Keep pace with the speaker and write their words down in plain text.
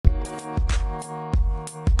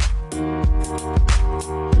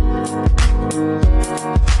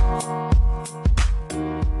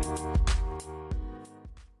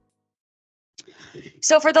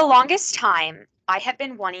So for the longest time, I have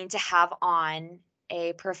been wanting to have on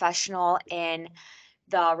a professional in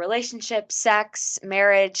the relationship, sex,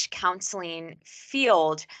 marriage, counseling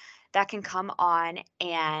field that can come on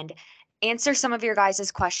and answer some of your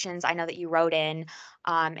guys' questions. I know that you wrote in,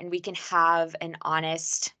 and we can have an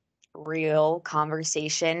honest, real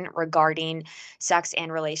conversation regarding sex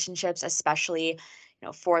and relationships, especially,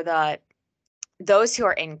 for those who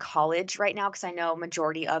are in college right now, because I know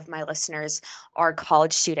majority of my listeners are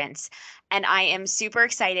college students. And I am super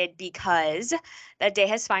excited because that day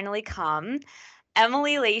has finally come.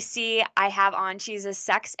 Emily Lacy, I have on. She's a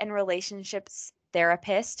sex and relationships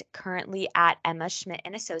therapist currently at Emma Schmidt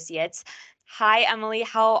and Associates. Hi, Emily.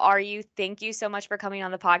 How are you? Thank you so much for coming on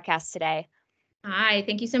the podcast today. Hi,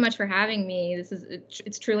 thank you so much for having me.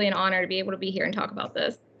 It's truly an honor to be able to be here and talk about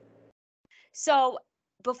this. So,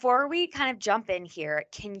 before we kind of jump in here,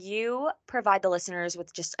 can you provide the listeners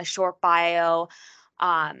with just a short bio,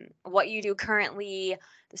 what you do currently,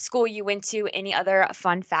 the school you went to, any other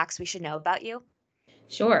fun facts we should know about you?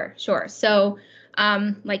 Sure. So,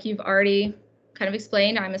 like you've already kind of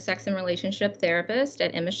explained, I'm a sex and relationship therapist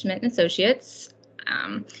at Emma Schmidt and Associates.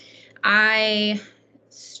 I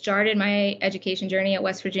started my education journey at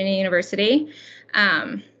West Virginia University,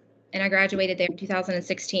 and I graduated there in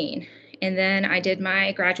 2016. And then I did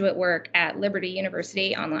my graduate work at Liberty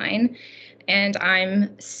University online, and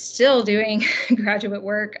I'm still doing graduate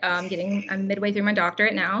work. I'm midway through my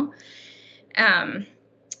doctorate now.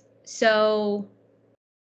 So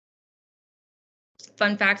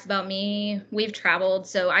fun facts about me, we've traveled.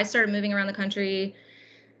 So I started moving around the country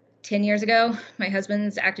 10 years ago. My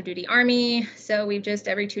husband's active duty Army, so we've just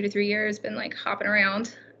every 2 to 3 years been like hopping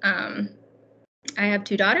around. I have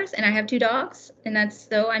 2 daughters and I have 2 dogs, and that's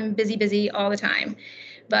so I'm busy all the time.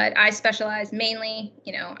 But I specialize mainly,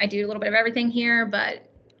 I do a little bit of everything here, but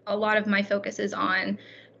a lot of my focus is on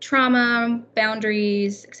trauma,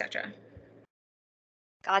 boundaries, etc.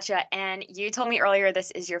 Gotcha. And you told me earlier this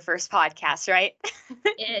is your first podcast, right?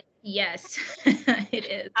 Yes, it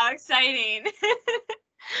is. How exciting.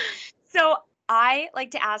 So I like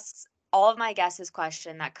to ask all of my guests this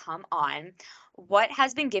question that come on. What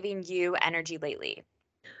has been giving you energy lately?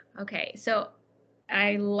 Okay, so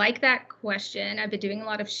I like that question. I've been doing a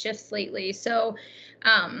lot of shifts lately. So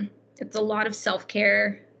it's a lot of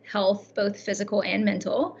self-care, health, both physical and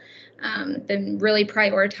mental. Been really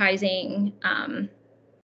prioritizing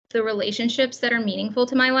the relationships that are meaningful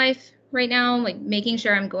to my life right now, like making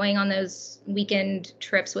sure I'm going on those weekend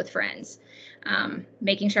trips with friends,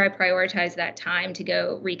 making sure I prioritize that time to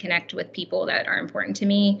go reconnect with people that are important to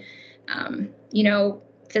me.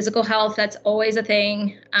 Physical health, that's always a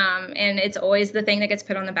thing. And it's always the thing that gets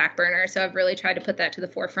put on the back burner. So I've really tried to put that to the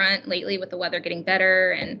forefront lately with the weather getting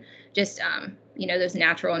better and just, those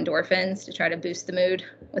natural endorphins to try to boost the mood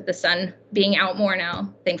with the sun being out more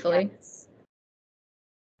now, thankfully. Yes.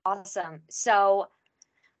 Awesome. So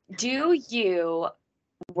do you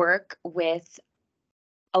work with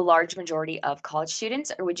a large majority of college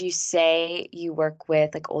students, or would you say you work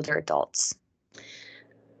with like older adults?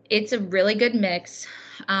 It's a really good mix.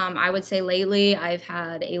 I would say lately I've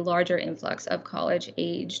had a larger influx of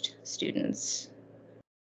college-aged students.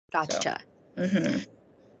 Gotcha. So,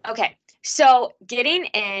 Okay. So getting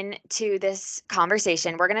into this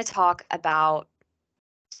conversation, we're going to talk about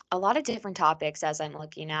a lot of different topics as I'm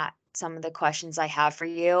looking at some of the questions I have for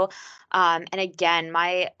you. And again,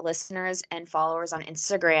 my listeners and followers on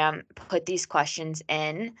Instagram put these questions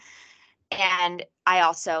in, and I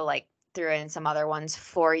also like threw in some other ones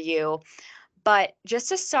for you. But just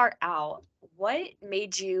to start out, what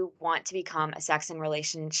made you want to become a sex and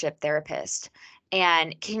relationship therapist?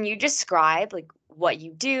 And can you describe like what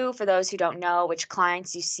you do for those who don't know, which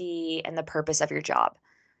clients you see, and the purpose of your job?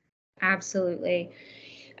 absolutely.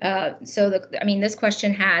 This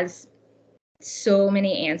question has so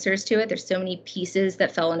many answers to it. There's so many pieces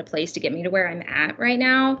that fell into place to get me to where I'm at right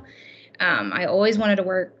now. I always wanted to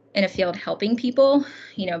work in a field helping people.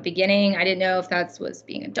 Beginning, I didn't know if that was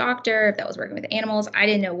being a doctor, if that was working with animals. I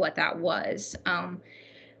didn't know what that was.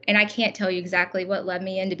 And I can't tell you exactly what led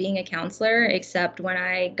me into being a counselor, except when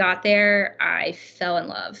I got there, I fell in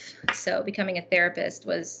love. So becoming a therapist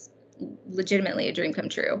was legitimately a dream come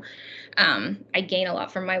true. I gain a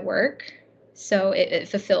lot from my work, so it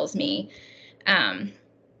fulfills me. Um,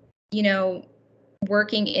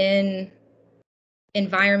 Working in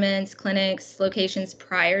environments, clinics, locations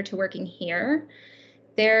prior to working here,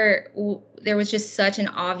 there was just such an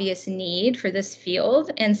obvious need for this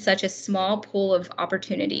field and such a small pool of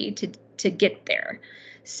opportunity to get there.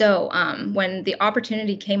 So when the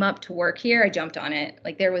opportunity came up to work here, I jumped on it.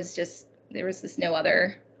 Like there was just no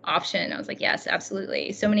other option. I was like, yes,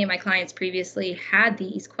 absolutely. So many of my clients previously had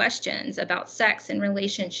these questions about sex and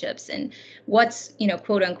relationships and what's,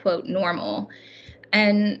 quote unquote normal.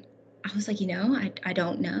 And I was like, I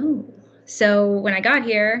don't know. So when I got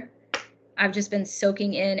here, I've just been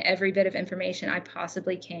soaking in every bit of information I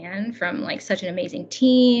possibly can from like such an amazing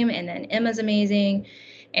team. And then Emma's amazing.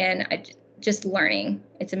 And just learning.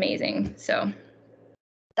 It's amazing. So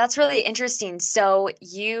That's really interesting. So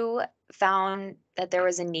you found that there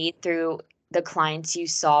was a need through the clients you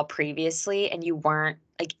saw previously, and you weren't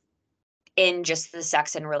like in just the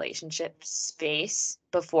sex and relationship space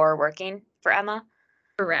before working for Emma?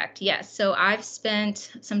 correct. Yes. So I've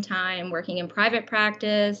spent some time working in private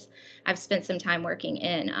practice. I've spent some time working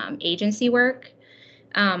in agency work.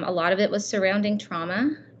 A lot of it was surrounding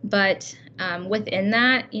trauma, but within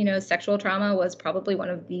that, sexual trauma was probably one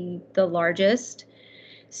of the largest.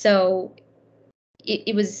 So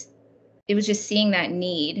it was just seeing that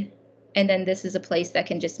need, and then this is a place that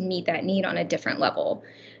can just meet that need on a different level.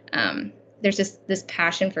 There's just this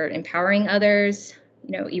passion for empowering others,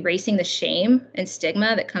 erasing the shame and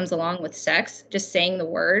stigma that comes along with sex, just saying the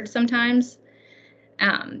word sometimes.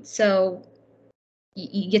 So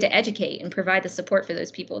you get to educate and provide the support for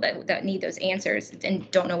those people that need those answers and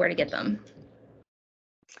don't know where to get them.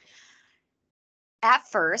 At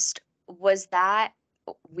first, was that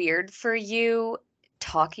weird for you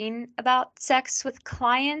talking about sex with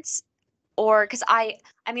clients? Or because I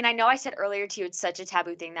mean, I know I said earlier to you it's such a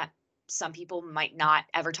taboo thing that some people might not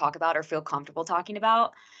ever talk about or feel comfortable talking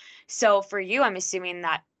about. So for you, I'm assuming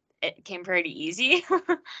that it came pretty easy.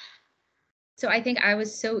 So I think I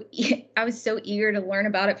was so eager to learn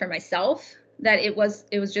about it for myself that it was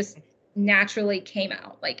just naturally came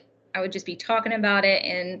out. Like I would just be talking about it,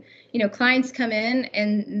 and clients come in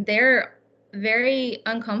and they're very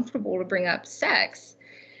uncomfortable to bring up sex.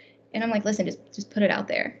 And I'm like, listen, just put it out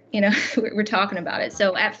there. We're talking about it.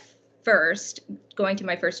 So at first, going to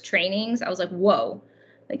my first trainings, I was like, whoa,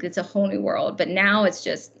 like it's a whole new world. But now it's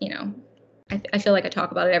just, I feel like I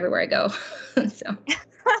talk about it everywhere I go. So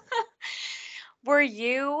Were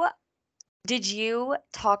you, did you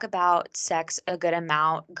talk about sex a good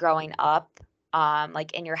amount growing up?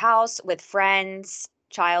 Like in your house with friends,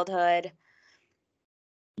 childhood?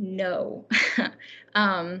 no.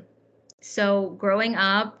 um, so growing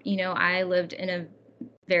up, I lived in a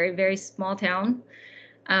very, very small town.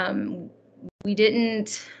 Um, we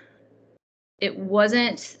didn't it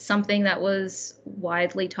wasn't something that was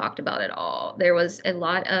widely talked about at all. There was a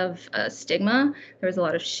lot of stigma. There was a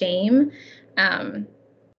lot of shame. Um,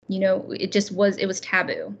 it was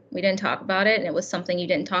taboo. We didn't talk about it, and it was something you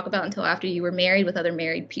didn't talk about until after you were married with other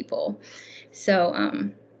married people.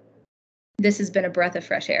 So this has been a breath of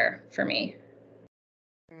fresh air for me.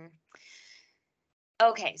 Mm.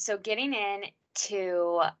 Okay, so getting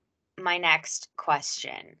into my next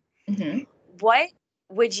question. Hmm. What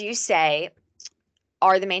would you say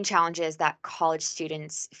are the main challenges that college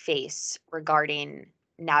students face regarding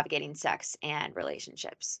navigating sex and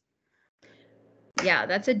relationships? Yeah,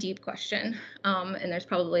 that's a deep question, and there's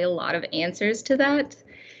probably a lot of answers to that.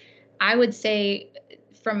 I would say,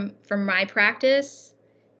 from my practice,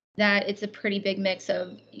 that it's a pretty big mix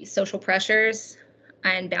of social pressures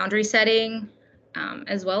and boundary setting,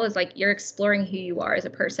 as well as like you're exploring who you are as a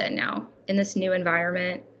person now in this new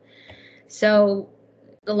environment. So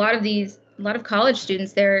a lot of college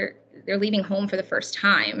students, they're leaving home for the first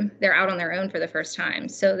time. They're out on their own for the first time.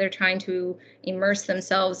 So they're trying to immerse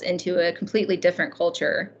themselves into a completely different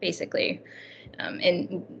culture, basically.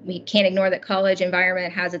 And we can't ignore that college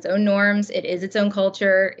environment has its own norms. It is its own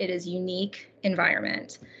culture. It is unique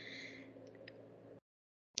environment.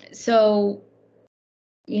 So,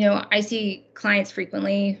 I see clients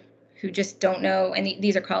frequently who just don't know, and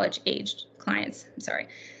these are college aged clients, I'm sorry,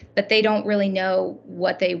 but they don't really know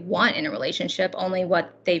what they want in a relationship, only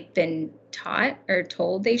what they've been taught or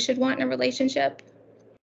told they should want in a relationship.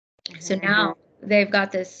 So Mhm. now they've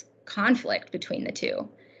got this conflict between the two.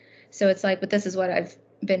 So it's like, but this is what I've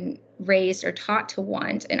been raised or taught to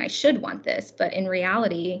want, and I should want this. But in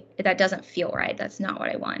reality, that doesn't feel right. That's not what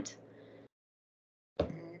I want.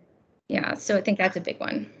 Mhm. Yeah. So I think that's a big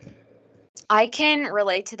one. I can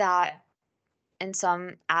relate to that in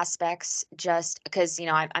some aspects just because,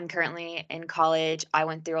 I'm currently in college. I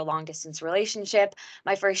went through a long distance relationship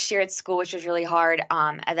my first year at school, which was really hard.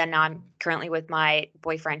 And then now I'm currently with my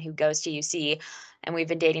boyfriend who goes to UC, and we've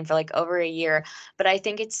been dating for like over a year. But I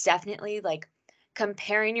think it's definitely like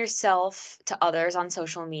comparing yourself to others on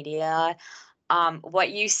social media, what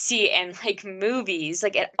you see in like movies,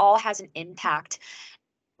 like it all has an impact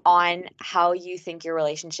on how you think your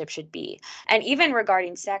relationship should be. And even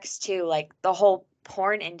regarding sex too, like the whole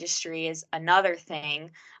porn industry is another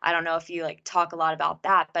thing. I don't know if you like talk a lot about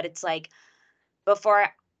that, but it's like before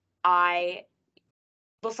I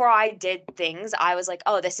before I did things, I was like,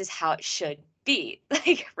 "Oh, this is how it should be."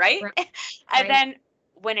 Like, right? Right. And Right. then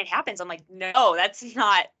when it happens, I'm like, "No, that's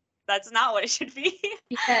not what it should be."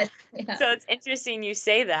 Yes. Yeah. So it's interesting you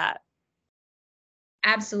say that.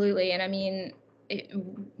 Absolutely. And I mean, it,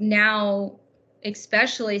 now,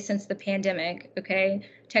 especially since the pandemic, okay,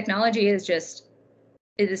 technology is just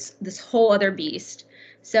is this whole other beast.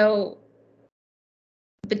 So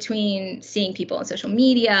between seeing people on social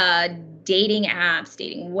media, dating apps,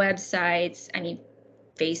 dating websites, I mean,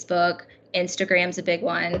 Facebook, Instagram's a big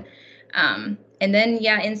one. And then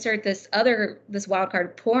yeah, insert this wild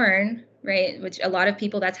card porn, right? Which a lot of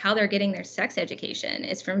people, that's how they're getting their sex education,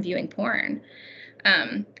 is from viewing porn.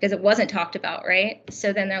 Because it wasn't talked about, right?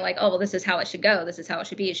 So then they're like, oh well, this is how it should go. This is how it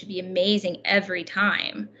should be. It should be amazing every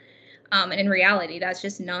time. And in reality, that's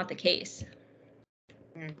just not the case.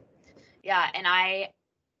 Mm. Yeah, and I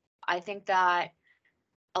think that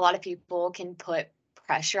a lot of people can put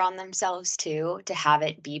pressure on themselves too to have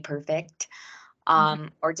it be perfect,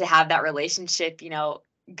 Mhm. or to have that relationship,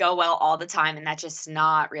 go well all the time, and that's just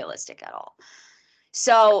not realistic at all.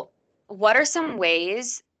 So, what are some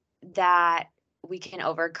ways that we can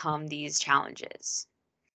overcome these challenges?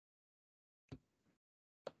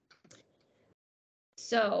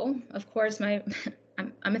 So, of course, my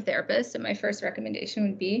I'm a therapist, and my first recommendation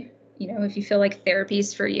would be, if you feel like therapy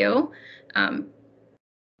is for you, um,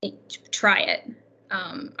 try it.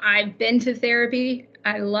 I've been to therapy.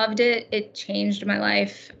 I loved it. It changed my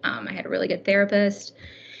life. I had a really good therapist,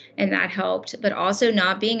 and that helped. But also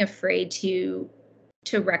not being afraid to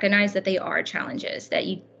recognize that they are challenges, that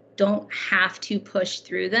you don't have to push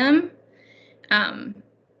through them. Um,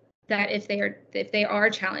 that if they are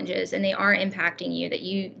challenges and they are impacting you, that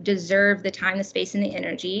you deserve the time, the space, and the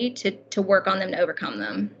energy to work on them, to overcome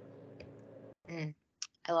them. Mm,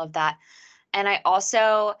 I love that. And I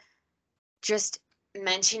also just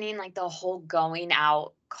mentioning like the whole going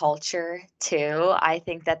out culture too. I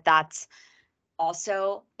think that that's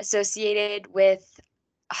also associated with,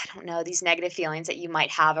 I don't know, these negative feelings that you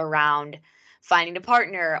might have around finding a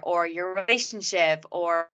partner or your relationship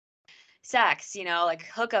or sex, like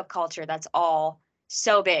hookup culture. That's all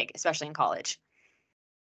so big, especially in college.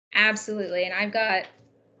 Absolutely. And I've got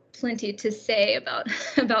plenty to say about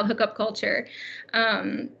about hookup culture.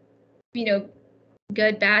 um you know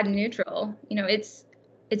Good, bad, and neutral.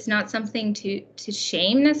 It's not something to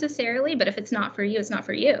shame necessarily, but if it's not for you, it's not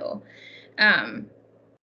for you. um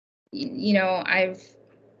I've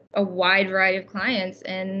a wide variety of clients,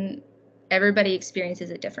 and everybody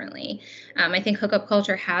experiences it differently. I think hookup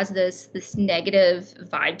culture has this negative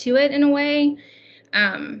vibe to it in a way,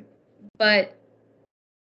 um, but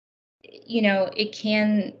it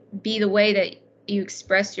can be the way that you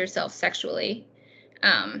express yourself sexually,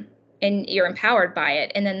 um, and you're empowered by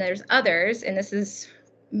it. And then there's others, and this is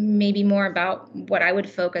maybe more about what I would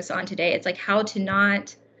focus on today. It's like how to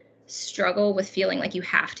not struggle with feeling like you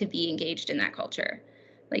have to be engaged in that culture,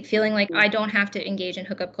 like feeling like I don't have to engage in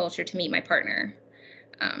hookup culture to meet my partner.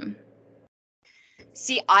 Um,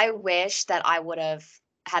 See, I wish that I would have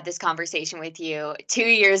had this conversation with you 2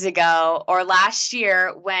 years ago or last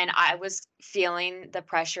year when I was feeling the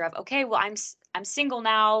pressure of, okay, well, I'm single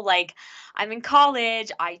now, like I'm in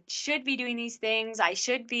college, I should be doing these things. I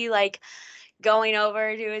should be like going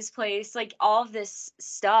over to his place, like all of this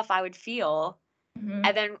stuff I would feel. mhm.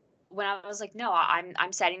 And then when I was like, no,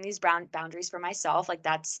 I'm setting these boundaries for myself, like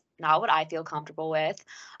that's not what I feel comfortable with.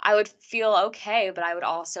 I would feel okay, but I would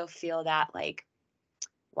also feel that like,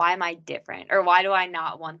 why am I different? Or why do I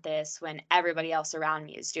not want this when everybody else around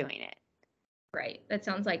me is doing it? Right. That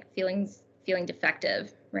sounds like feeling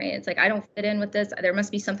defective, right? It's like I don't fit in with this. There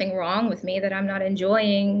must be something wrong with me that I'm not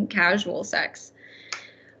enjoying casual sex.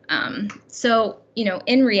 So,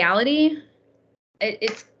 in reality,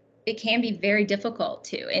 it's it can be very difficult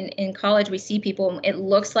too. In college, we see people. It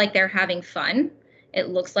looks like they're having fun. It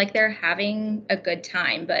looks like they're having a good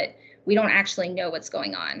time, but we don't actually know what's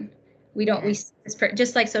going on. We don't. We Mhm. it's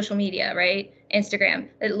just like social media, right? Instagram.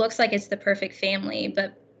 It looks like it's the perfect family,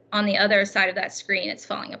 but on the other side of that screen, it's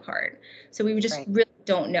falling apart. So we just Right. really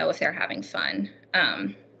don't know if they're having fun.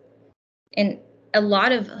 And a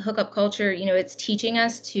lot of hookup culture, it's teaching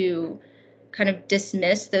us to kind of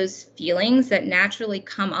dismiss those feelings that naturally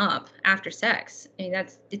come up after sex. I mean,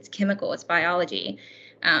 it's chemical, it's biology.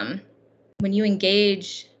 Um, when you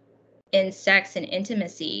engage in sex and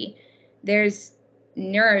intimacy, there's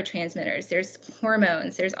neurotransmitters, there's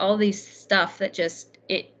hormones, there's all these stuff that just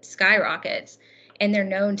it skyrockets, and they're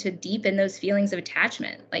known to deepen those feelings of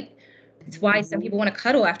attachment. Like, it's why some people want to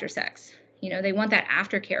cuddle after sex. They want that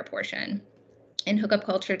aftercare portion. And hookup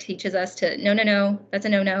culture teaches us to no, no, no, that's a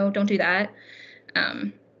no, no, don't do that.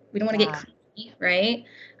 We don't want to get creepy, right?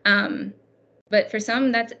 But for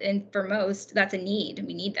some, and for most, that's a need.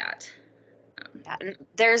 We need that. Yeah, and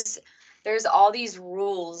there's all these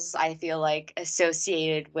rules, I feel like,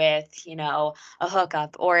 associated with, a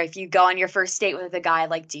hookup, or if you go on your first date with a guy,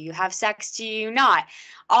 like, do you have sex? Do you not?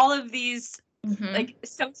 All of these like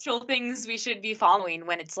social things we should be following,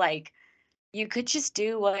 when it's like you could just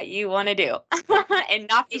do what you want to do and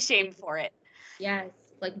not be shamed for it. Yes.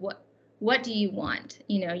 Like, what do you want?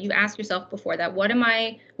 You ask yourself before that,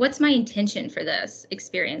 what's my intention for this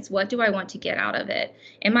experience? What do I want to get out of it?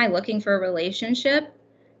 Am I looking for a relationship?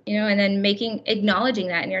 And then acknowledging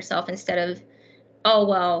that in yourself, instead of, oh,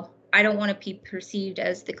 well, I don't want to be perceived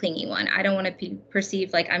as the clingy one. I don't want to be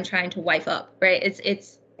perceived like I'm trying to wife up, right?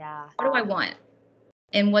 It's Yeah. What do I want?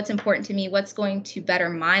 And what's important to me? What's going to better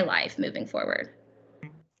my life moving forward?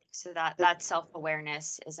 So that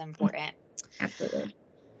self-awareness is important. Absolutely.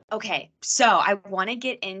 Okay, so I want to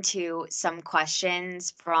get into some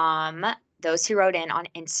questions from those who wrote in on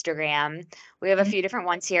Instagram. We have a few different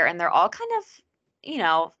ones here, and they're all kind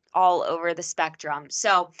of, all over the spectrum.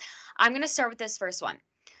 So I'm going to start with this first one.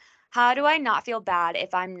 How do I not feel bad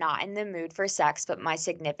if I'm not in the mood for sex, but my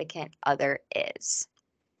significant other is?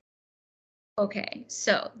 Okay,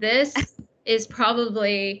 so this is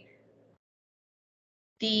probably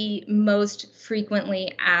the most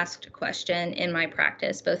frequently asked question in my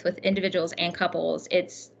practice, both with individuals and couples.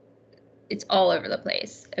 It's all over the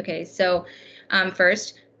place. Okay, so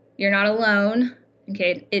first, you're not alone.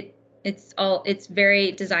 Okay, it's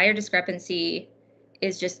very desire discrepancy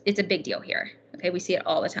it's a big deal here. Okay, we see it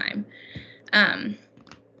all the time.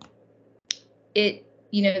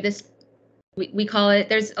 This we call it,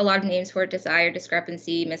 there's a lot of names for it: desire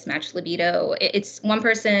discrepancy, mismatched libido. It's one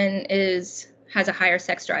person has a higher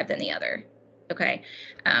sex drive than the other. Okay,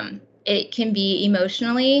 it can be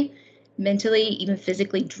emotionally, mentally, even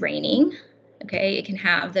physically draining. Okay, it can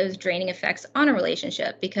have those draining effects on a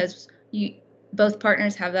relationship, because both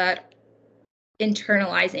partners have that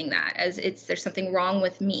internalizing that as there's something wrong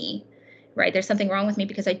with me, right? There's something wrong with me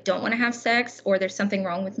because I don't want to have sex, or there's something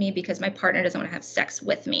wrong with me because my partner doesn't want to have sex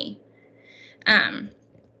with me.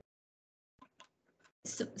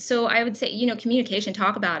 So I would say, communication,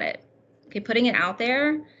 talk about it. Okay, putting it out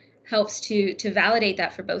there helps to validate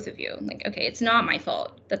that for both of you. Like, okay, it's not my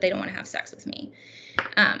fault that they don't want to have sex with me,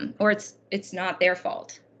 or it's not their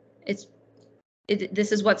fault.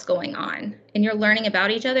 This is what's going on, and you're learning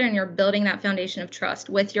about each other, and you're building that foundation of trust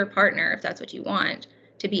with your partner, if that's what you want,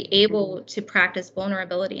 to be able to practice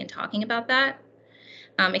vulnerability and talking about that.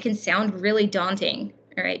 It can sound really daunting,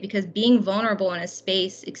 all right, because being vulnerable in a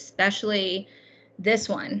space, especially this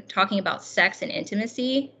one, talking about sex and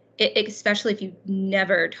intimacy, especially if you've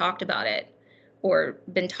never talked about it or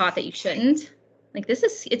been taught that you shouldn't, like,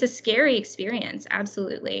 it's a scary experience,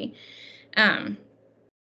 absolutely.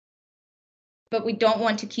 But we don't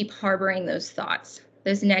want to keep harboring those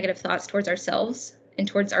negative thoughts towards ourselves and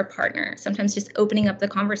towards our partner. Sometimes just opening up the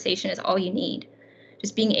conversation is all you need.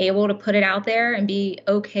 Just being able to put it out there and be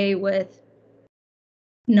okay with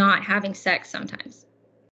not having sex sometimes.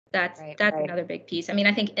 That's right. Another big piece. I mean,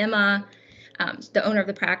 I think Emma, the owner of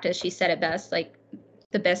the practice, she said it best. Like,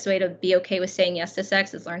 the best way to be okay with saying yes to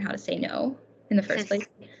sex is learn how to say no in the first place.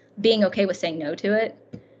 Being okay with saying no to it.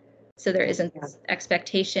 So there isn't this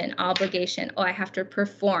expectation, obligation. Oh, I have to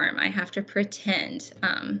perform. I have to pretend.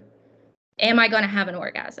 Am I going to have an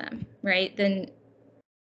orgasm? Right? Then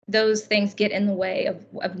those things get in the way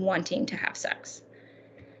of wanting to have sex.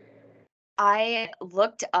 I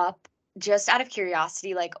looked up, just out of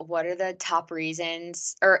curiosity, like, what are the top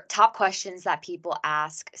reasons or top questions that people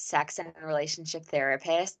ask sex and relationship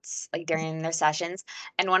therapists, like, during their sessions?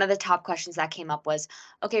 And one of the top questions that came up was,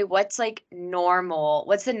 okay, what's the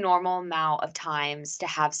normal amount of times to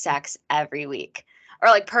have sex every week, or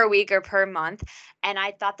like per week or per month? And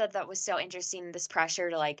I thought that was so interesting, this pressure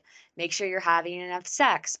to, like, make sure you're having enough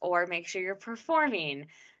sex or make sure you're performing.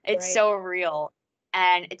 It's Right. so real.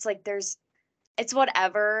 And it's like it's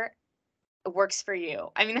whatever works for you.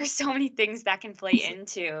 I mean, there's so many things that can play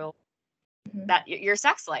into that your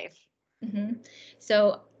sex life.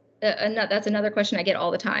 So that's another question I get all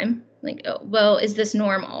the time. Like, oh, well, is this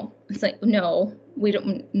normal? It's like, no, we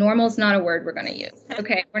don't. Normal is not a word we're going to use.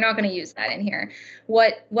 Okay, we're not going to use that in here.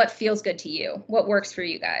 What feels good to you? What works for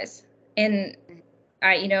you guys? And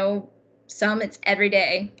some it's every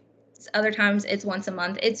day. Other times it's once a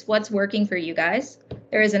month. It's what's working for you guys.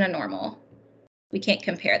 There isn't a normal. We can't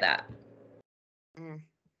compare that. Mm,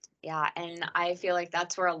 yeah, and I feel like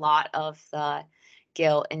that's where a lot of the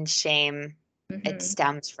guilt and shame, it Hmm.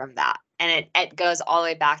 stems from that. And it goes all the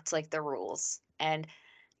way back to like the rules and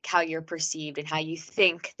how you're perceived and how you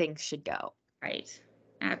think things should go. Right.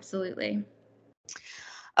 Absolutely.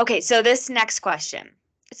 Okay, so this next question,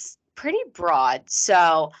 it's pretty broad.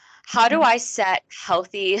 So, how do Mhm. I set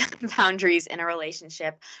healthy boundaries in a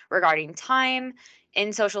relationship regarding time,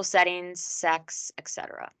 in social settings, sex,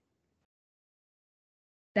 etc.?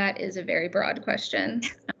 That is a very broad question.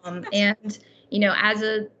 And as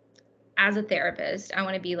a therapist, I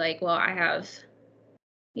want to be like, well, I have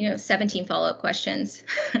 17 follow-up questions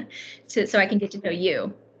so I can get to know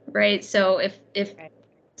you, right? So if Right.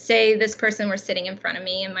 say this person were sitting in front of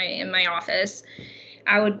me in my office,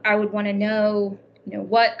 I would want to know,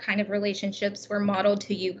 what kind of relationships were modeled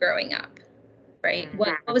to you growing up, right? Mm,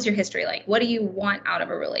 What was your history like? What do you want out of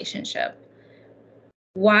a relationship?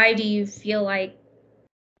 Why do you feel like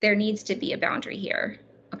there needs to be a boundary here?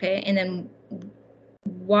 Okay? And then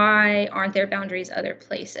why aren't there boundaries other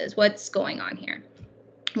places? What's going on here?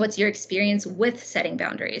 What's your experience with setting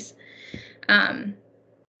boundaries? Um,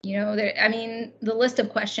 I mean, the list of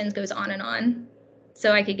questions goes on and on.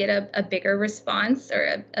 So I could get a bigger response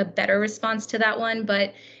or a better response to that one.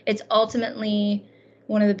 But it's ultimately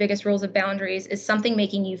one of the biggest rules of boundaries is something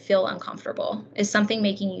making you feel uncomfortable, is something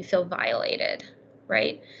making you feel violated,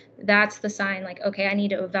 right? That's the sign like, okay, I need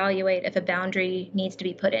to evaluate if a boundary needs to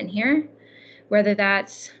be put in here, whether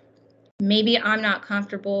that's maybe I'm not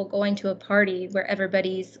comfortable going to a party where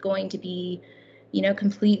everybody's going to be,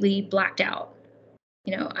 completely blacked out,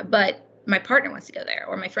 but my partner wants to go there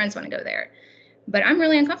or my friends want to go there, but I'm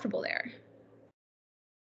really uncomfortable there.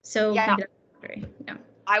 So yeah, maybe that's a boundary. Yeah.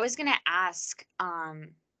 I was gonna ask,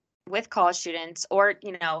 with college students or,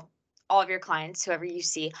 all of your clients, whoever you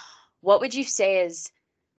see, what would you say is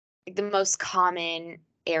like, the most common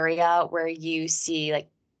area where you see like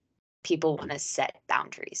people want to set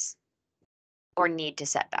boundaries or need to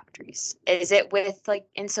set boundaries? Is it with like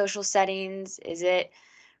in social settings? Is it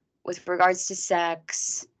with regards to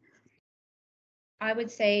sex? I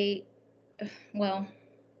would say, well,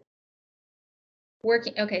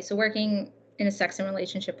 working in a sex and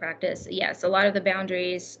relationship practice, yes, a lot of the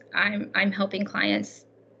boundaries I'm helping clients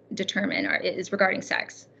determine is regarding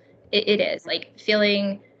sex. It is like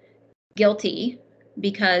feeling guilty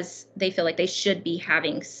because they feel like they should be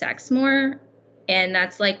having sex more. And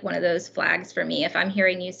that's like one of those flags for me. If I'm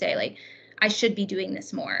hearing you say like, I should be doing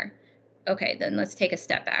this more, okay, then let's take a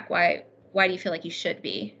step back. Why do you feel like you should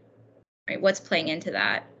be? Right? What's playing into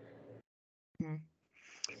that? Mhm.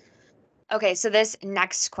 Okay, so this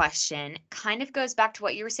next question kind of goes back to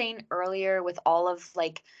what you were saying earlier with all of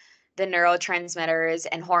like the neurotransmitters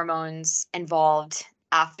and hormones involved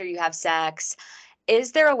after you have sex.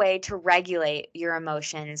 Is there a way to regulate your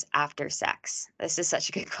emotions after sex? This is such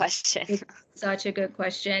a good question. It's such a good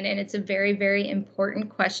question, and it's a very, very important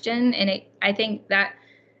question. And I think that,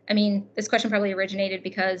 I mean, this question probably originated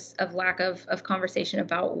because of lack of conversation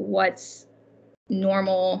about what's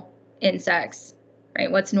normal in sex, right?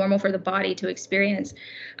 What's normal for the body to experience.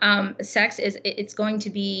 Sex it's going to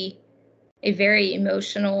be a very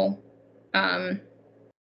emotional um,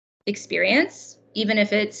 experience, even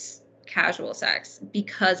if it's casual sex,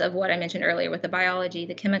 because of what I mentioned earlier with the biology,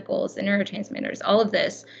 the chemicals, the neurotransmitters. All of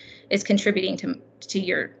this is contributing to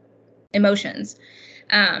your emotions.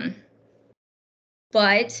 Um,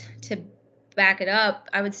 but to back it up,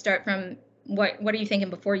 I would start from what are you thinking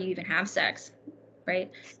before you even have sex,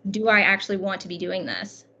 right? Do I actually want to be doing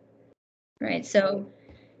this, right? So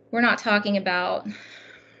we're not talking about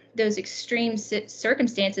those extreme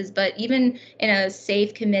circumstances, but even in a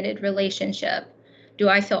safe, committed relationship, do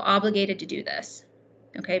I feel obligated to do this?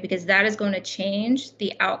 Okay, because that is going to change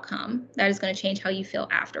the outcome. That is going to change how you feel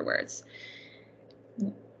afterwards.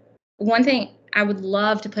 One thing I would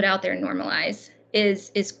love to put out there and normalize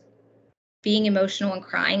is being emotional and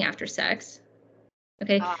crying after sex.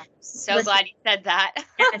 Okay, Oh, so listen, glad you said that.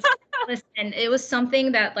 yes, listen. It was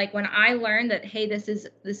something that like when I learned that hey, this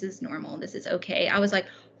is normal, this is okay. I was like,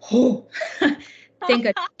 oh, thank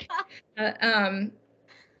goodness. Uh, um,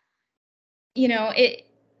 it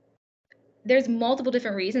there's multiple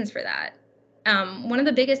different reasons for that. One of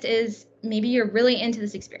the biggest is maybe you're really into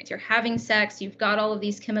this experience. You're having sex, you've got all of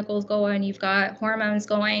these chemicals going, you've got hormones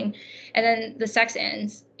going, and then the sex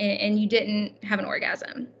ends and you didn't have an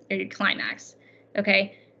orgasm or your climax.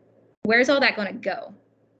 Okay. Where's all that going to go?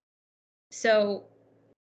 So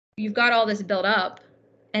you've got all this built up,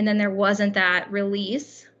 and then there wasn't that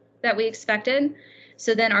release that we expected.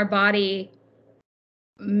 So then our body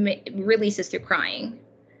releases through crying.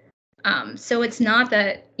 So it's not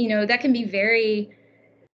that, that can be very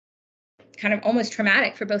kind of almost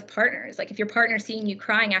traumatic for both partners. Like if your partner's seeing you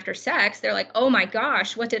crying after sex, they're like, oh my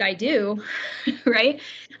gosh, what did I do? Right?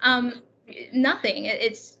 Um, Nothing.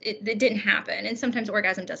 It didn't happen. And sometimes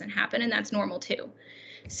orgasm doesn't happen, and that's normal too.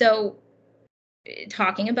 So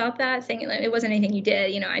talking about that, saying it wasn't anything you did,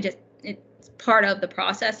 it's part of the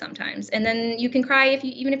process sometimes. And then you can cry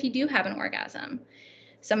even if you do have an orgasm.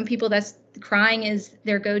 Some people, that's crying is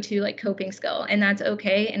their go-to like coping skill, and that's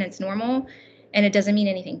okay, and it's normal, and it doesn't mean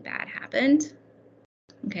anything bad happened.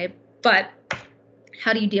 Okay, but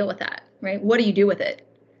how do you deal with that, right? What do you do with it?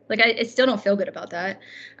 Like I still don't feel good about that.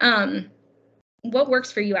 What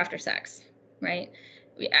works for you after sex, right?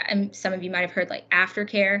 And some of you might have heard like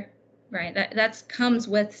aftercare, right? That comes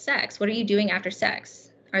with sex. What are you doing after sex?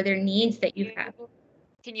 Are there needs that you have?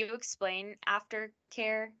 Can you explain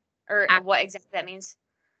aftercare or After, what exactly that means?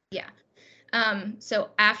 yeah. So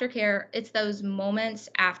aftercare, it's those moments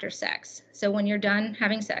after sex. So when you're done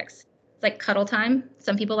having sex, it's like cuddle time.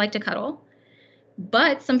 Some people like to cuddle,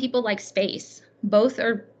 but some people like space. Both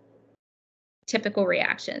are typical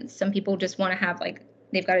reactions. Some people just want to have like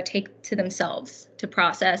they've got to take to themselves to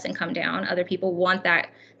process and come down. Other people want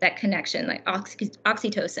that connection, like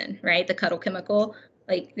oxytocin, right? The cuddle chemical.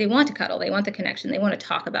 Like they want to cuddle, they want the connection, they want to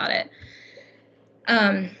talk about it.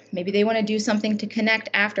 Maybe they want to do something to connect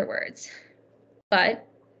afterwards. But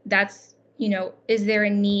that's, is there a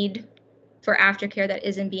need for aftercare that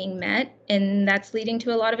isn't being met? And that's leading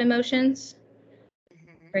to a lot of emotions,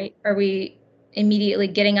 right? Are we immediately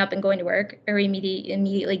getting up and going to work? Are we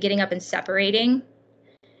immediately getting up and separating?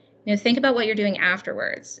 Think about what you're doing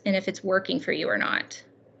afterwards and if it's working for you or not.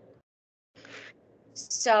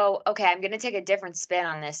 So, okay, I'm going to take a different spin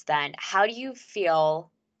on this then. How do you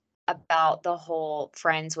feel about the whole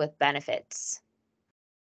friends with benefits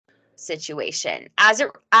situation as it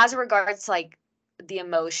regards to like the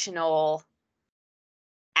emotional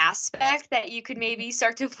aspect that you could maybe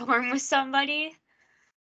start to form with somebody?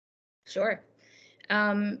 Sure.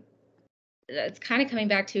 That's kind of coming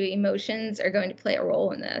back to emotions are going to play a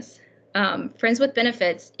role in this. Friends with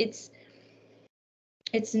benefits, it's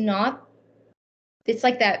not, it's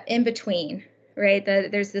like that in between, right?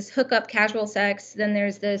 There's this hookup, casual sex, then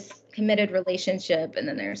there's this committed relationship, and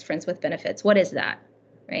then there's friends with benefits. What is that,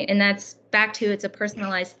 right? And that's back to, it's a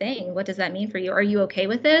personalized thing. What does that mean for you? Are you okay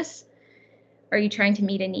with this? Are you trying to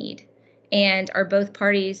meet a need? And are both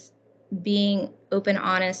parties being open,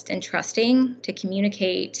 honest, and trusting to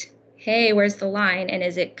communicate, hey, where's the line? And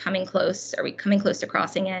is it coming close? Are we coming close to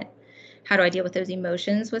crossing it? How do I deal with those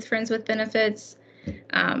emotions with friends with benefits?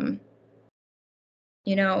 Um,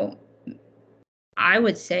 you know, I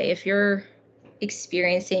would say if you're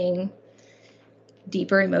experiencing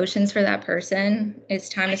deeper emotions for that person, it's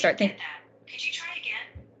time to start thinking. Could you try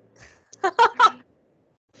again?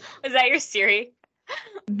 Is that your Siri?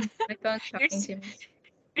 My phone's talking to me.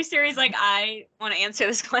 Your Siri's like, I want to answer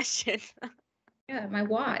this question. Yeah, my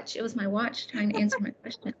watch. It was my watch trying to answer my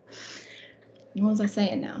question. What was I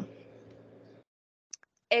saying now?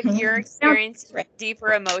 If you're experiencing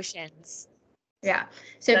deeper emotions. Yeah.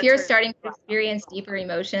 So if you're starting to experience deeper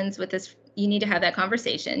emotions with this, you need to have that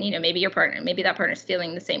conversation. Maybe your partner, maybe that partner's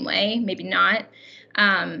feeling the same way, maybe not.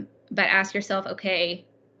 But ask yourself, okay,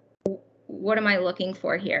 what am I looking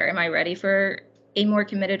for here? Am I ready for a more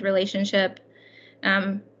committed relationship?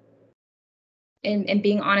 And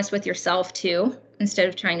being honest with yourself too, instead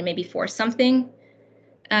of trying to maybe force something.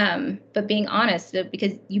 But being honest,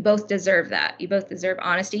 because you both deserve that. You both deserve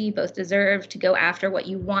honesty. You both deserve to go after what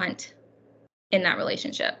you want in that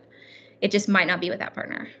relationship. It just might not be with that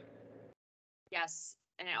partner. Yes.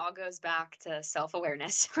 And it all goes back to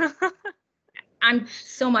self-awareness. I'm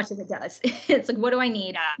so much of it does. It's like, what do I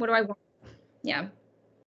need? Yeah. What do I want? Yeah.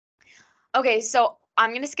 Okay, so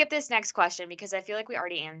I'm gonna skip this next question because I feel like we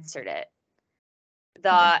already answered it.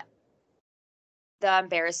 Okay. The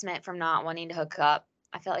embarrassment from not wanting to hook up.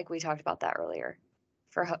 I felt like we talked about that earlier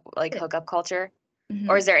for like hookup culture. Mm-hmm.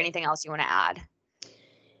 Or is there anything else you want to add?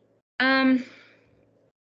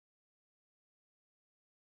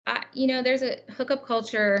 There's a hookup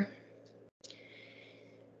culture.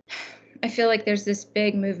 I feel like there's this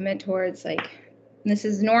big movement towards like, this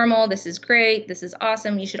is normal, this is great, this is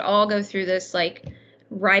awesome. You should all go through this like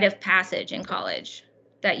rite of passage in college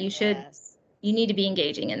that you need to be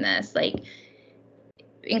engaging in this. Like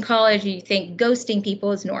in college, you think ghosting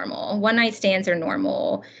people is normal, one night stands are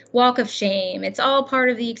normal, walk of shame. It's all part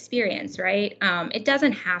of the experience, right? It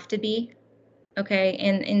doesn't have to be. Okay.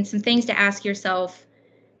 And some things to ask yourself,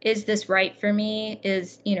 is this right for me?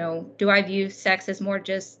 Do I view sex as more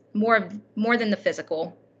than the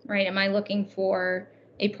physical, right? Am I looking for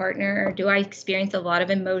a partner? Do I experience a lot of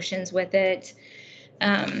emotions with it?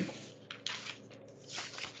 Um,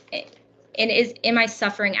 am I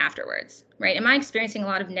suffering afterwards, right? Am I experiencing a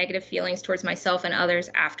lot of negative feelings towards myself and others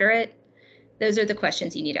after it? Those are the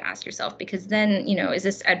questions you need to ask yourself, because then, is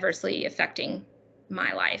this adversely affecting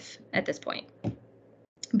my life at this point?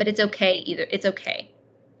 But it's okay it's okay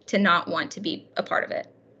to not want to be a part of it.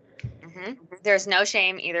 There's no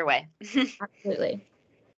shame either way. Absolutely.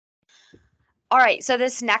 All right, so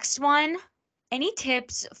this next one, any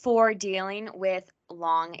tips for dealing with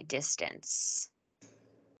long distance?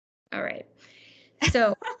 All right.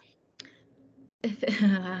 So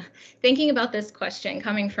thinking about this question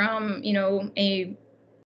coming from, a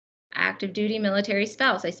active duty military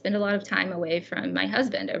spouse, I spend a lot of time away from my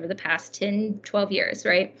husband over the past 10, 12 years,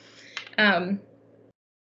 right?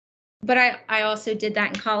 But I also did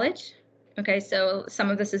that in college. Okay, so some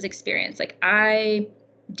of this is experience. Like, I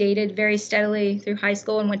dated very steadily through high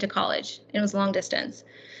school and went to college, and it was long distance.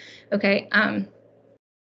 Okay.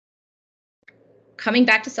 Coming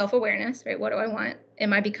back to self-awareness, right? What do I want?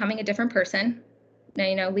 Am I becoming a different person?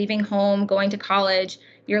 Now, leaving home, going to college,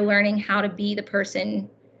 you're learning how to be the person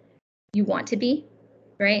you want to be,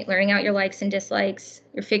 right? Learning out your likes and dislikes.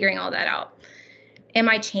 You're figuring all that out. Am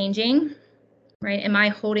I changing, right? Am I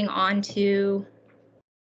holding on to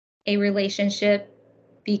a relationship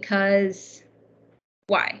because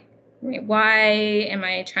why? Right? Why am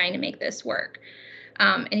I trying to make this work?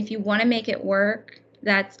 And if you want to make it work,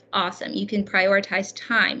 that's awesome. You can prioritize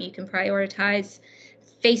time. You can prioritize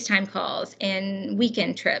FaceTime calls and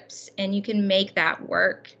weekend trips, and you can make that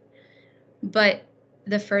work. But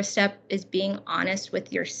the first step is being honest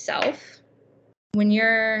with yourself when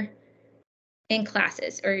you're in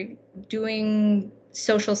classes or doing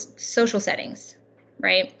social settings,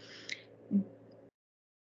 right?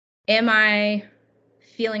 Am I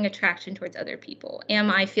feeling attraction towards other people? Am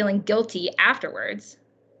I feeling guilty afterwards,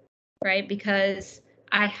 right? Because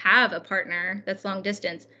I have a partner that's long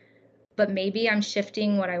distance, but maybe I'm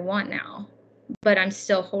shifting what I want now, but I'm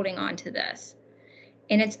still holding on to this.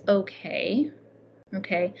 And it's okay.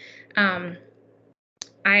 Okay.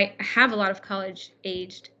 I have a lot of college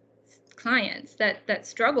aged clients that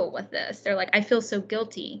struggle with this. They're like, I feel so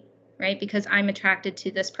guilty, right? Because I'm attracted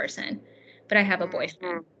to this person, but I have a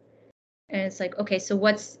boyfriend. And it's like, okay, so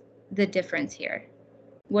what's the difference here?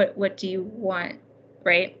 What do you want,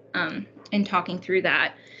 right? And talking through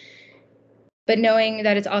that, but knowing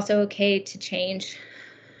that it's also okay to change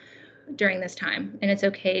during this time, and it's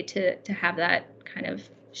okay to have that kind of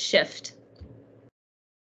shift.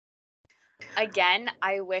 Again,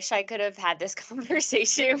 I wish I could have had this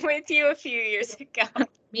conversation with you a few years ago.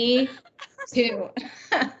 Me too.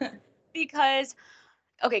 Because,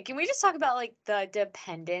 okay, can we just talk about like the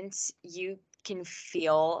dependence you can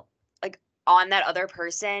feel like on that other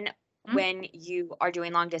person when you are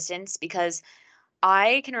doing long distance? Because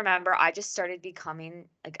I can remember I just started becoming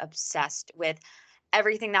like obsessed with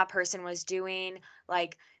everything that person was doing.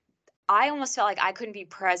 Like, I almost felt like I couldn't be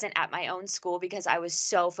present at my own school because I was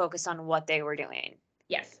so focused on what they were doing.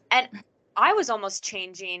 Yes. And I was almost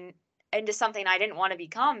changing into something I didn't want to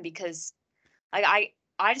become because like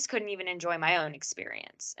I just couldn't even enjoy my own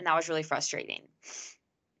experience, and that was really frustrating.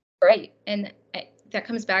 Right. And that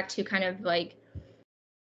comes back to kind of like,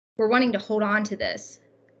 we're wanting to hold on to this,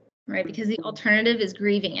 right? Because the alternative is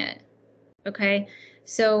grieving it. Okay.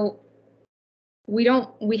 So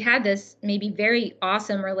we had this maybe very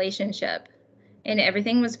awesome relationship and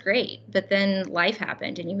everything was great, but then life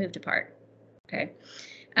happened and you moved apart. Okay.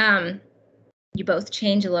 You both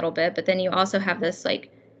change a little bit, but then you also have this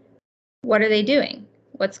like, what are they doing?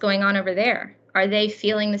 What's going on over there? Are they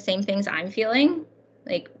feeling the same things I'm feeling?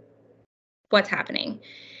 Like, what's happening?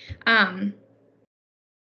 Oh,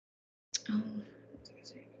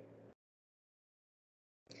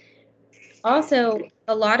 also,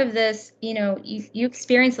 a lot of this, you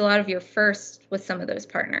experience a lot of your first with some of those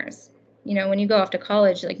partners. When you go off to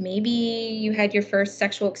college, like maybe you had your first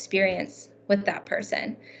sexual experience with that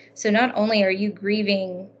person. So not only are you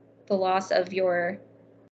grieving the loss of the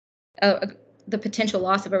potential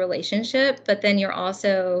loss of a relationship, but then you're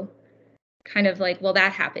also kind of like, well,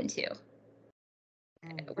 that happened too,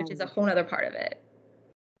 which is a whole nother part of it,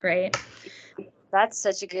 right? That's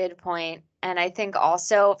such a good point. And I think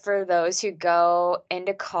also for those who go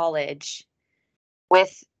into college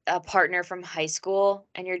with a partner from high school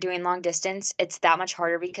and you're doing long distance, it's that much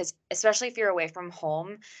harder because especially if you're away from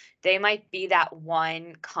home, they might be that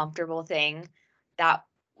one comfortable thing that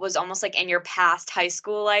was almost like in your past high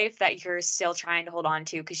school life that you're still trying to hold on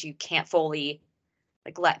to because you can't fully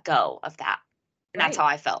like let go of that. And that's Right. how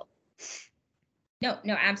I felt. No,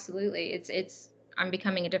 absolutely. It's I'm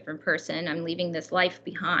becoming a different person. I'm leaving this life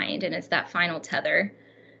behind, and it's that final tether.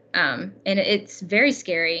 And it's very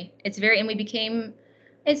scary. And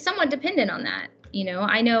it's somewhat dependent on that.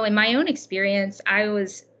 I know in my own experience, I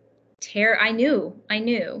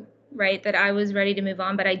knew, right, that I was ready to move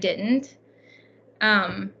on, but I didn't,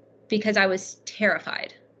 because I was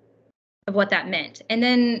terrified of what that meant. And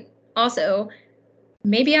then also,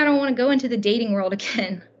 maybe I don't want to go into the dating world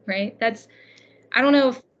again, right? I don't know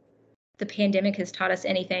if the pandemic has taught us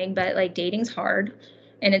anything, but like dating's hard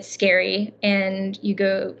and it's scary, and you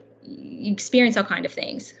experience all kind of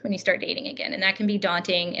things when you start dating again, and that can be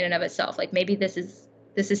daunting in and of itself. Like maybe this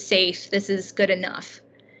is safe, this is good enough.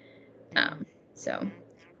 Mm-hmm. So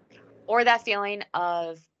Or that feeling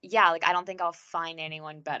of, yeah, like I don't think I'll find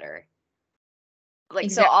anyone better. Like,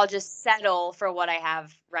 so exactly, I'll just settle for what I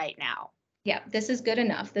have right now. yeah, this is good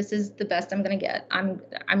enough. This is the best I'm gonna get.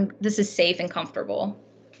 This is safe and comfortable.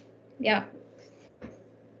 Yeah.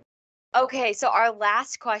 Okay, so our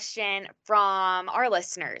last question from our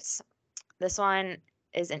listeners. This one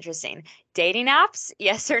is interesting. Dating apps,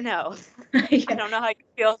 yes or no? I Yeah. don't know how you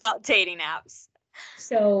feel about dating apps.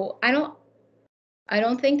 So I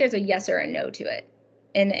don't think there's a yes or a no to it.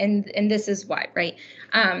 And this is why, right?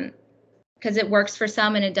 Because it works for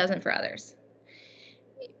some and it doesn't for others.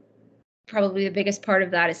 Probably the biggest part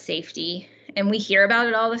of that is safety. And we hear about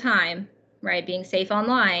it all the time, right? Being safe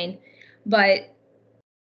online. But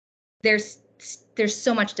there's there's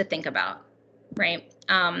so much to think about, right?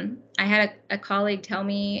 I had a colleague tell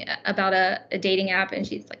me about a dating app, and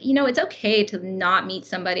she's like, it's okay to not meet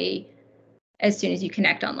somebody as soon as you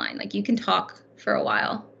connect online. Like you can talk for a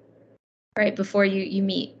while, right, before you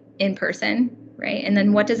meet in person, right? And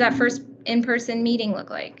then what does that first in-person meeting look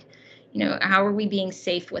like? How are we being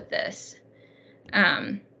safe with this?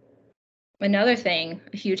 Um, Another thing,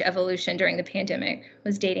 a huge evolution during the pandemic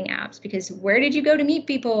was dating apps, because where did you go to meet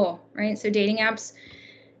people, right? So dating apps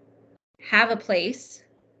have a place.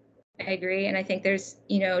 I agree. And I think there's,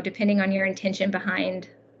 depending on your intention behind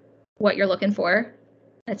what you're looking for,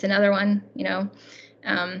 that's another one,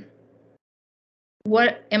 um,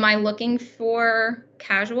 what am I looking for?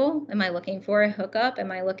 Casual? Am I looking for a hookup?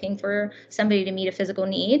 Am I looking for somebody to meet a physical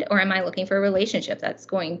need? Or am I looking for a relationship that's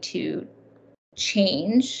going to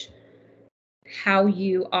change how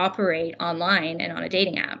you operate online and on a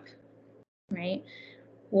dating app, right?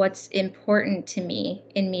 What's important to me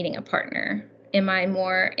in meeting a partner? Am I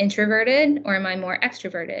more introverted or am I more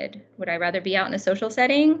extroverted? Would I rather be out in a social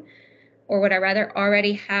setting, or would I rather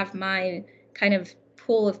already have my kind of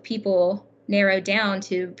pool of people narrowed down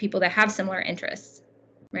to people that have similar interests,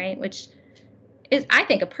 right? Which is, I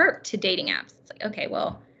think, a perk to dating apps. It's like, okay,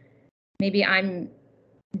 well, maybe I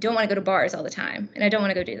don't want to go to bars all the time, and I don't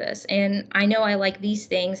want to go do this, and I know I like these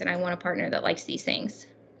things, and I want a partner that likes these things.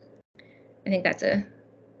 I think that's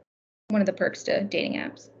one of the perks to dating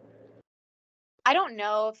apps. I don't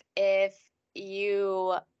know if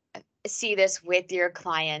you see this with your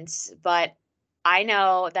clients, but I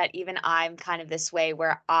know that even I'm kind of this way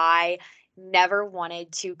where I never wanted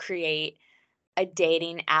to create a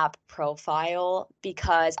dating app profile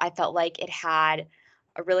because I felt like it had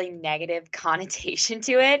a really negative connotation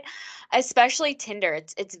to it, especially Tinder.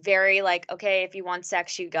 It's very like, okay, if you want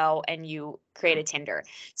sex, you go and you create a Tinder.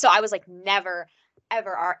 So I was like, never,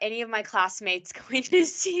 ever are any of my classmates going to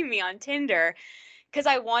see me on Tinder, because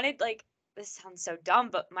I wanted, like, this sounds so dumb,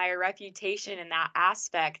 but my reputation in that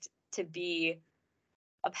aspect to be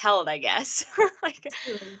upheld, I guess. Like,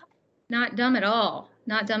 Absolutely. Not dumb at all.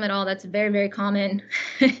 Not dumb at all. That's very, very common.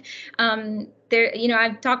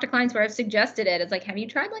 I've talked to clients where I've suggested it. It's like, have you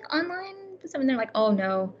tried like online something? They're like, oh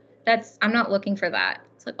no, I'm not looking for that.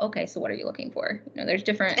 It's like, okay, so what are you looking for? There's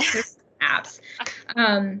apps.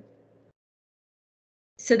 Um,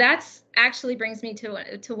 so that's actually brings me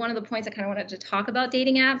to one of the points I kind of wanted to talk about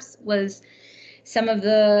dating apps, was some of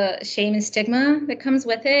the shame and stigma that comes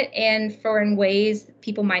with it, and for in ways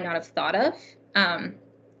people might not have thought of.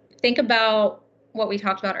 Think about what we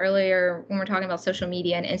talked about earlier when we're talking about social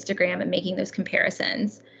media and Instagram and making those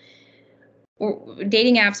comparisons.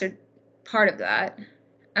 Dating apps are part of that.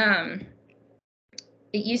 Um,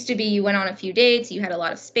 it used to be you went on a few dates, you had a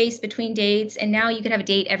lot of space between dates, and now you could have a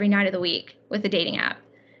date every night of the week with a dating app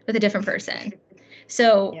with a different person.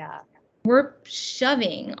 So yeah. we're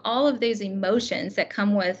shoving all of those emotions that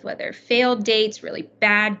come with whether failed dates, really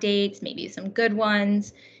bad dates, maybe some good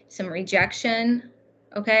ones, some rejection,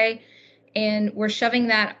 okay? And we're shoving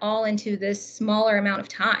that all into this smaller amount of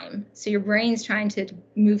time. So your brain's trying to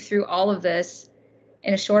move through all of this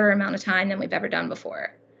in a shorter amount of time than we've ever done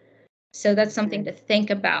before. So that's something Mhm. to think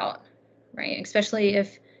about, right? Especially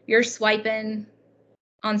if you're swiping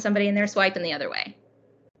on somebody and they're swiping the other way.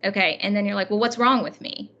 Okay. And then you're like, well, what's wrong with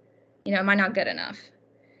me? Am I not good enough?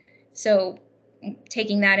 So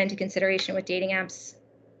taking that into consideration with dating apps,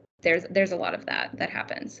 there's a lot of that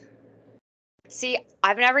happens. See,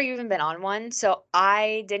 I've never even been on one, so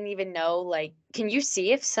I didn't even know, like, can you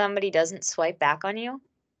see if somebody doesn't swipe back on you?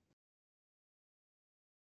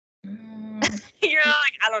 Mm, You're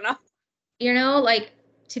like, I don't know. like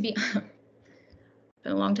to be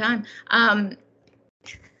been a long time.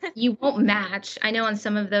 You won't match. I know on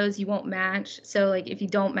some of those you won't match. So like if you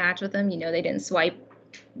don't match with them, they didn't swipe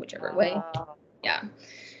whichever way. Oh, Yeah.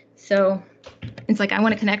 So it's like I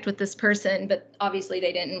want to connect with this person, but obviously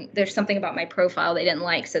they didn't. There's something about my profile they didn't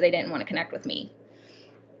like, so they didn't want to connect with me.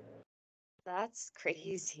 that's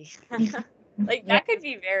crazy. Like, Yeah. that could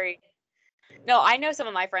be very no, I know some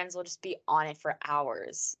of my friends will just be on it for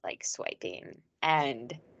hours, like, swiping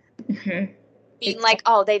and Mhm. being It's like,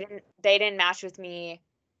 "Oh, they didn't match with me."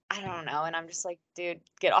 I don't know, and I'm just like, "Dude,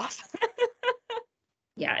 get off."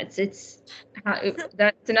 yeah, it's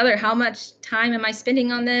that's another, how much time am I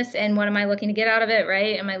spending on this and what am I looking to get out of it,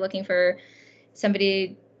 right? Am I looking for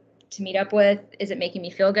somebody to meet up with? Is it making me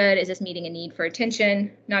feel good? Is this meeting a need for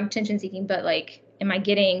attention? Not attention seeking, but like, am I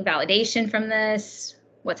getting validation from this?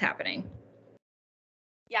 What's happening?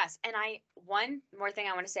 Yes, and one more thing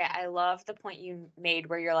I wanna say, I love the point you made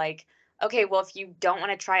where you're like, "Okay, well, if you don't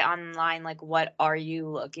wanna try online, like, what are you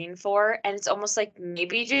looking for?" And it's almost like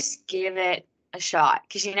maybe just give it a shot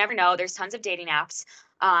because you never know, there's tons of dating apps.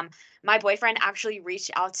 Um, my boyfriend actually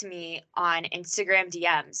reached out to me on Instagram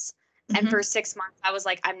DMs, and Hmm. for 6 months, I was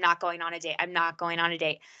like, "I'm not going on a date, I'm not going on a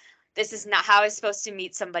date. This is not how I was supposed to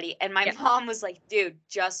meet somebody," and my Yeah. mom was like, "Dude,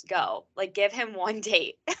 just go. Like, give him 1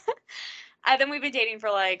 date." And then we've been dating for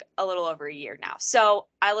like a little over a year now. So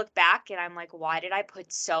I look back and I'm like, why did I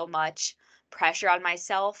put so much pressure on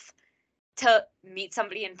myself to meet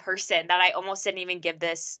somebody in person that I almost didn't even give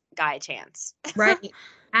this guy a chance? Right.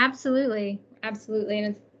 Absolutely. Absolutely.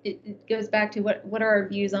 And it goes back to what are our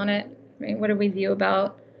views on it, right? What do we view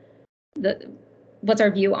about the what's our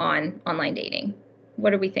view on online dating? What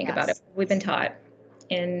do we think about it? Yes. We've been taught.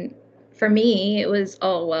 And for me, it was,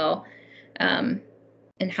 oh well, um,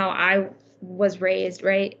 and how I was raised,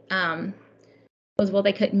 right? Was, well,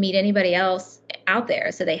 they couldn't meet anybody else out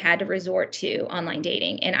there, so they had to resort to online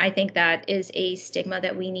dating. And I think that is a stigma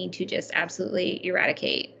that we need to just absolutely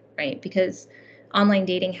eradicate, right? Because online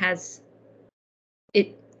dating has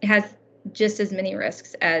just as many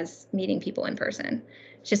risks as meeting people in person.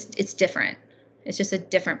 It's different. It's just a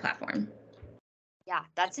different platform. Yeah,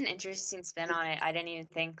 that's an interesting spin on it. I didn't even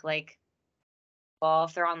think like, well,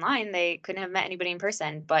 if they're online, they couldn't have met anybody in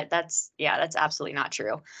person. But that's yeah, that's absolutely not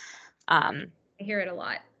true. Um, I hear it a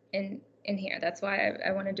lot in here. That's why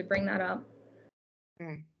I wanted to bring that up.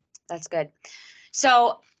 mm, that's good.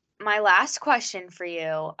 So my last question for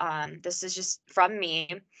you, this is just from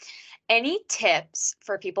me. Any tips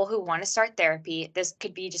for people who want to start therapy? This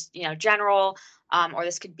could be just, general, or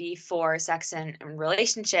this could be for sex and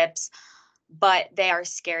relationships, but they are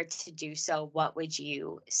scared to do so. What would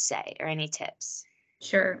you say, or any tips?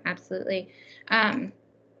 Sure, absolutely. Um,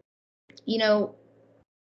 you know,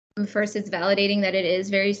 First, it's validating that it is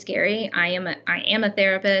very scary. I am a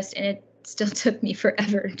therapist, and it still took me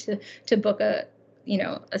forever to book a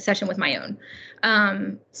session with my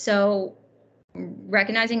own. So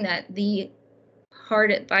recognizing that the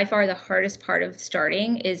hard by far the hardest part of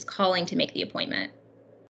starting is calling to make the appointment.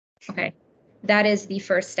 Okay. That is the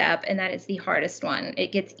first step, and that is the hardest one.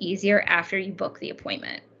 It gets easier after you book the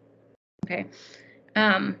appointment. Okay.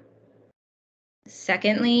 Um,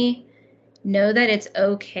 Secondly, know that it's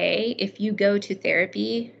okay if you go to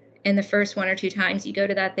therapy and the first one or two times you go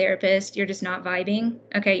to that therapist, you're just not vibing.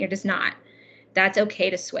 Okay, you're just not. That's okay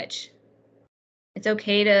to switch. It's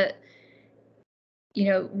okay to,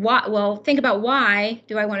 why, well, think about, why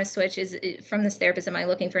do I want to switch? Is it from this therapist? Am I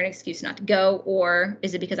looking for an excuse not to go? Or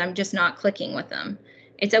is it because I'm just not clicking with them?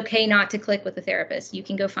 It's okay not to click with the therapist. You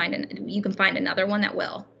can find another one that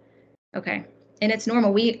will. Okay. And it's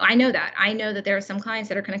normal. I know that. I know that there are some clients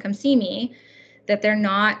that are going to come see me that we're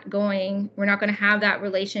not going to have that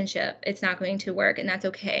relationship. It's not going to work, and that's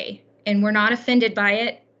okay. And we're not offended by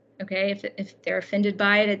it. Okay. If they're offended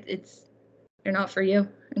by it, they're not for you.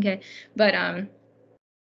 Okay. But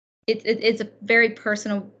it's a very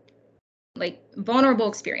personal, like, vulnerable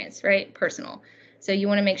experience, right? Personal. So you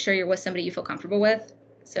want to make sure you're with somebody you feel comfortable with.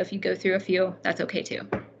 So if you go through a few, that's okay too.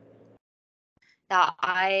 Yeah,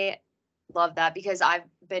 I love that because I've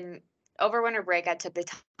been over winter break. I took the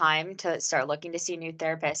time to start looking to see a new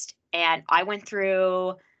therapist, and I went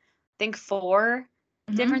through, I think, four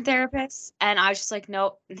Mhm. different therapists, and I was just like,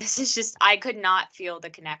 "Nope, this is just," I could not feel the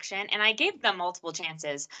connection, and I gave them multiple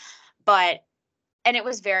chances, but and it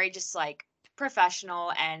was very just, like,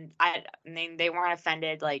 professional, and I mean, they weren't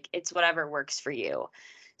offended, like, it's whatever works for you.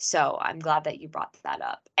 So, I'm glad that you brought that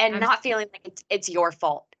up, and not Absolutely. feeling like it's your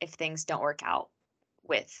fault if things don't work out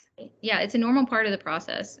with. Yeah, it's a normal part of the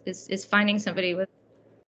process is finding somebody with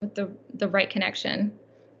the right connection.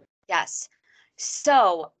 Yes.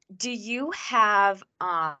 So, do you have,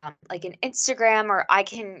 like, an Instagram, or I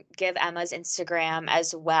can give Emma's Instagram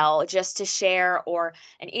as well just to share, or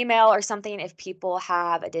an email or something if people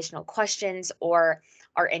have additional questions or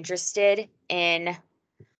are interested in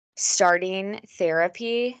starting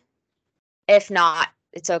therapy? If not,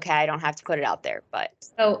 it's okay, I don't have to put it out there, but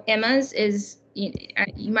So Emma's is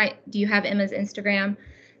you might do you have Emma's Instagram?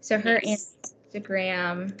 So her yes.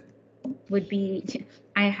 Instagram would be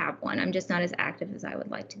I have one. I'm just not as active as I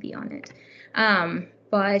would like to be on it.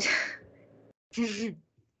 But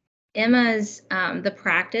Emma's the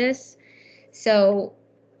practice. So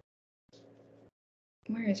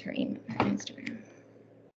where is her email? Her Instagram.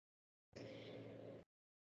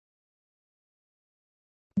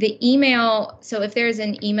 The email, so if there's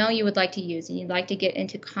an email you would like to use and you'd like to get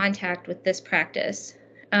into contact with this practice,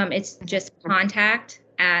 it's just contact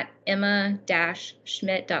at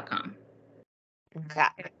emma-schmidt.com. Okay.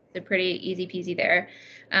 They're pretty easy peasy there.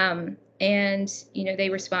 And, they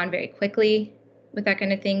respond very quickly with that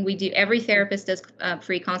kind of thing. Every therapist does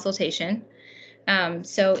free consultation.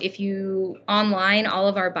 So if you online, all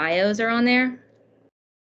of our bios are on there.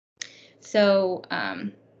 So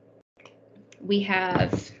we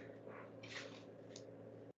have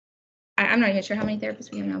I'm not even sure how many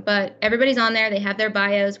therapists we have now, but everybody's on there. They have their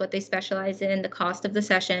bios, what they specialize in, the cost of the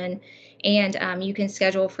session, and you can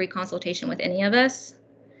schedule a free consultation with any of us.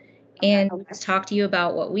 Okay. And we just talk to you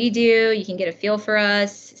about what we do. You can get a feel for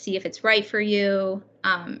us, see if it's right for you,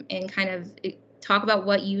 and kind of talk about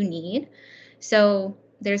what you need. So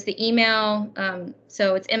there's the email.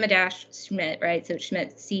 So it's Emma-Schmidt, right? So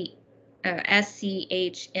Schmidt,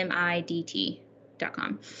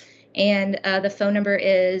 SCHMIDT.com. And the phone number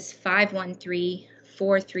is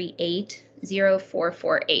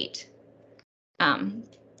 513-438-0448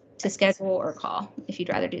 to schedule or call if you'd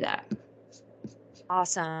rather do that.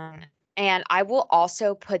 Awesome. And I will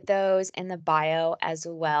also put those in the bio as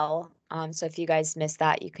well. So if you guys missed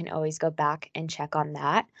that, you can always go back and check on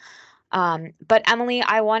that. But Emily,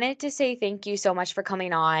 I wanted to say thank you so much for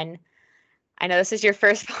coming on. I know this is your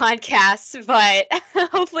first podcast, but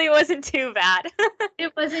hopefully it wasn't too bad.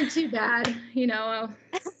 It wasn't too bad, Yeah,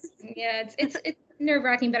 it's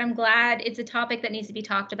nerve-wracking, but I'm glad it's a topic that needs to be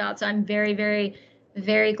talked about. So I'm very, very,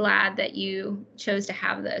 very glad that you chose to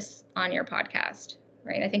have this on your podcast,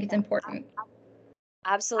 right? I think it's important.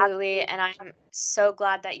 Absolutely. And I'm so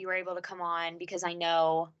glad that you were able to come on because I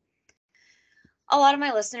know a lot of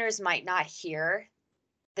my listeners might not hear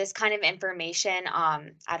this kind of information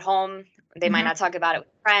at home. They might Mhm. not talk about it with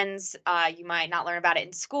friends. You might not learn about it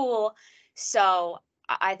in school. So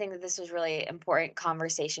I think that this was really important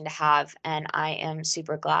conversation to have, and I am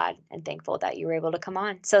super glad and thankful that you were able to come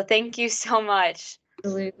on. So thank you so much.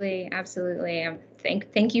 Absolutely, absolutely.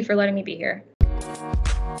 Thank you for letting me be here.